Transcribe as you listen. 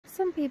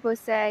Some people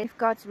say if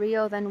God's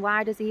real, then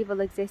why does evil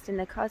exist in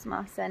the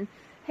cosmos? And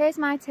here's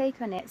my take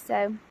on it.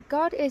 So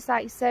God is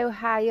like so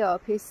high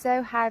up, he's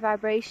so high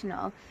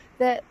vibrational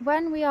that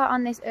when we are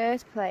on this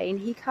earth plane,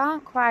 he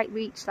can't quite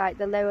reach like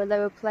the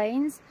lower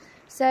planes.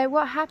 So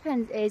what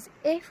happens is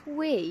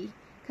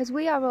because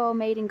we are all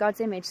made in God's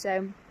image,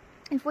 so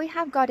if we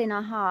have God in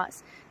our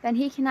hearts, then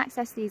he can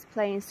access these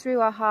planes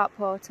through our heart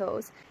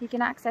portals. He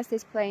can access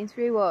this plane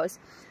through us.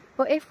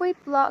 But if we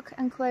block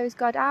and close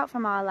God out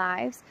from our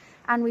lives,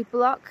 and we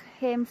block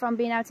him from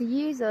being able to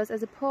use us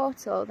as a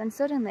portal, then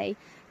suddenly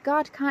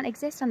God can't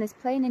exist on this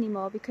plane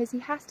anymore, because he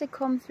has to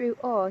come through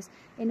us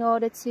in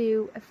order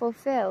to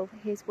fulfill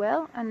his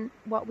will and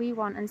what we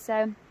want. And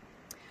so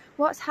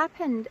what's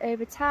happened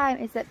over time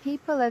is that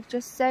people have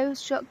just so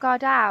shut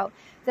God out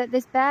that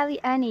there's barely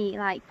any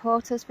like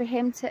portals for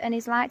him to and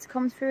his light to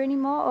come through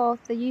anymore, or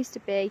there used to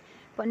be,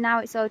 but now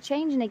it's all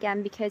changing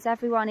again because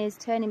everyone is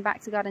turning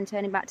back to God and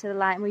turning back to the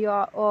light, and we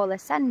are all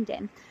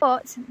ascending.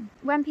 But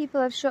when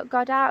people have shut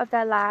God out of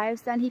their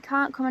lives, then he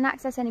can't come and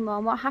access anymore,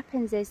 and what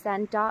happens is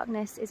then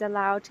darkness is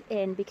allowed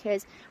in,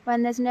 because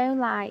when there's no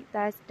light,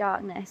 there's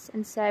darkness.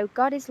 And so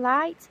God is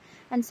light,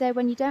 and so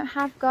when you don't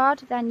have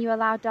God, then you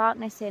allow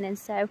darkness in. And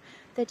so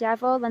the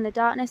devil and the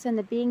darkness and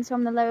the beings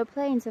from the lower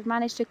planes have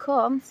managed to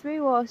come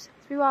through us,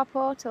 through our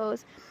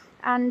portals,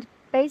 and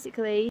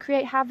basically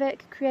create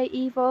havoc, create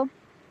evil.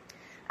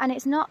 And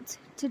it's not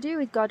to do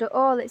with God at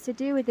all, it's to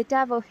do with the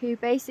devil, who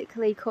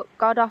basically cut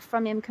God off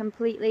from him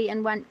completely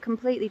and went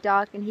completely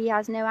dark, and he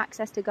has no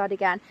access to God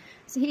again.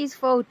 So he's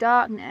full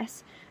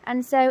darkness.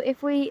 And so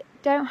if we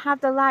don't have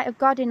the light of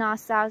God in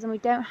ourselves and we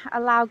don't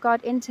allow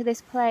God into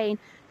this plane,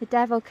 the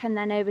devil can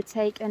then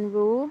overtake and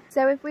rule.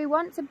 So if we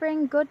want to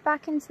bring good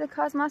back into the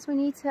cosmos, we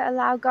need to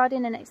allow God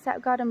in and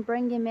accept God and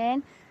bring him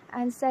in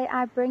and say,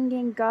 I bring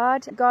in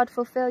God. God,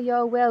 fulfill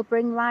your will,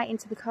 bring light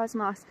into the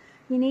cosmos.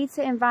 You need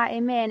to invite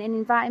him in and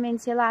invite him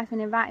into your life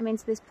and invite him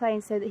into this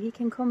plane so that he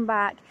can come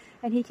back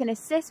and he can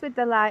assist with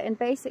the light and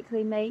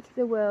basically make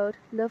the world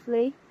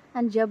lovely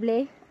and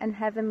jubbly and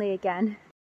heavenly again.